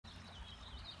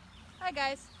Hi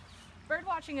guys! Bird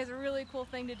watching is a really cool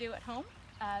thing to do at home.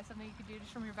 Something you can do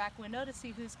just from your back window to see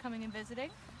who's coming and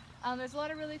visiting. There's a lot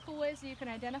of really cool ways that you can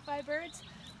identify birds.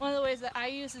 One of the ways that I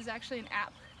use is actually an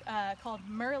app called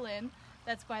Merlin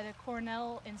that's by the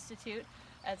Cornell Institute.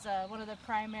 It's one of the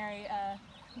primary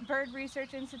bird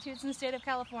research institutes in the state of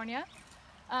California.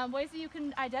 Ways that you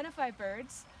can identify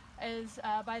birds is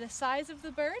by the size of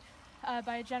the bird,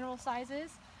 by general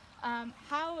sizes,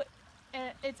 how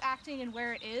it's acting and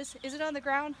where it is. Is it on the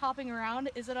ground, hopping around?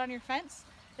 Is it on your fence?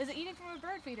 Is it eating from a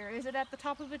bird feeder? Is it at the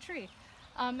top of a tree?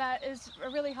 That is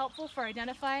really helpful for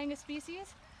identifying a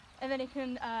species. And then you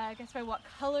can guess by what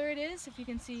color it is. If you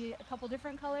can see a couple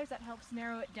different colors, that helps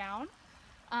narrow it down.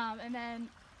 And then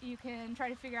you can try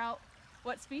to figure out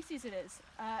what species it is.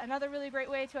 Another really great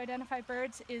way to identify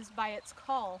birds is by its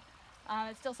call.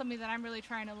 It's still something that I'm really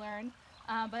trying to learn.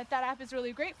 But that app is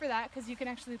really great for that because you can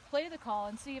actually play the call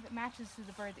and see if it matches to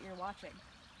the bird that you're watching.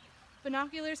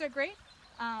 Binoculars are great,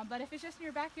 but if it's just in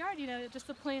your backyard, just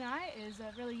the plain eye is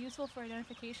really useful for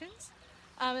identifications.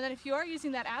 And then if you are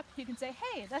using that app, you can say,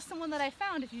 hey, that's the one that I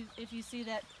found if you see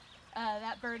that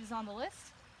that bird is on the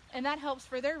list. And that helps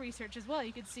for their research as well.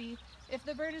 You could see if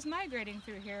the bird is migrating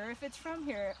through here, or if it's from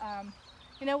here.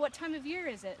 What time of year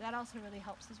is it? That also really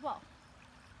helps as well.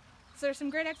 So there's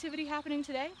some great activity happening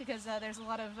today because there's a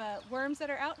lot of worms that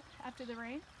are out after the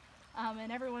rain,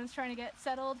 and everyone's trying to get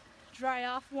settled, dry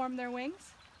off, warm their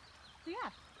wings. So yeah,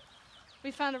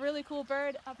 we found a really cool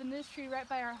bird up in this tree right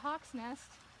by our hawk's nest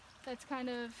that's kind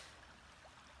of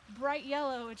bright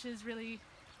yellow, which is really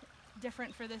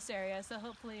different for this area. So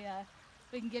hopefully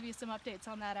we can give you some updates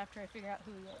on that after I figure out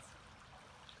who he is.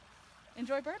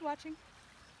 Enjoy bird watching.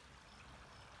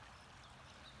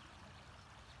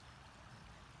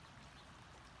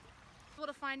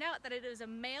 To find out that it is a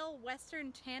male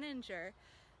western tanager.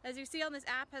 As you see on this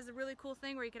app, has a really cool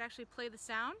thing where you can actually play the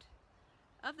sound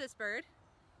of this bird.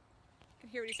 You can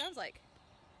hear what he sounds like.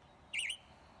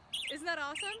 Isn't that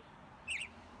awesome?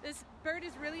 This bird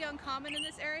is really uncommon in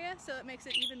this area, so it makes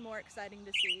it even more exciting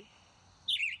to see.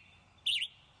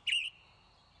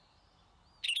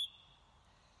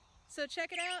 So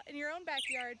check it out in your own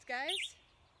backyards, guys.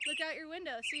 Look out your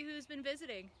window, see who's been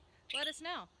visiting. Let us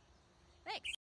know. Thanks.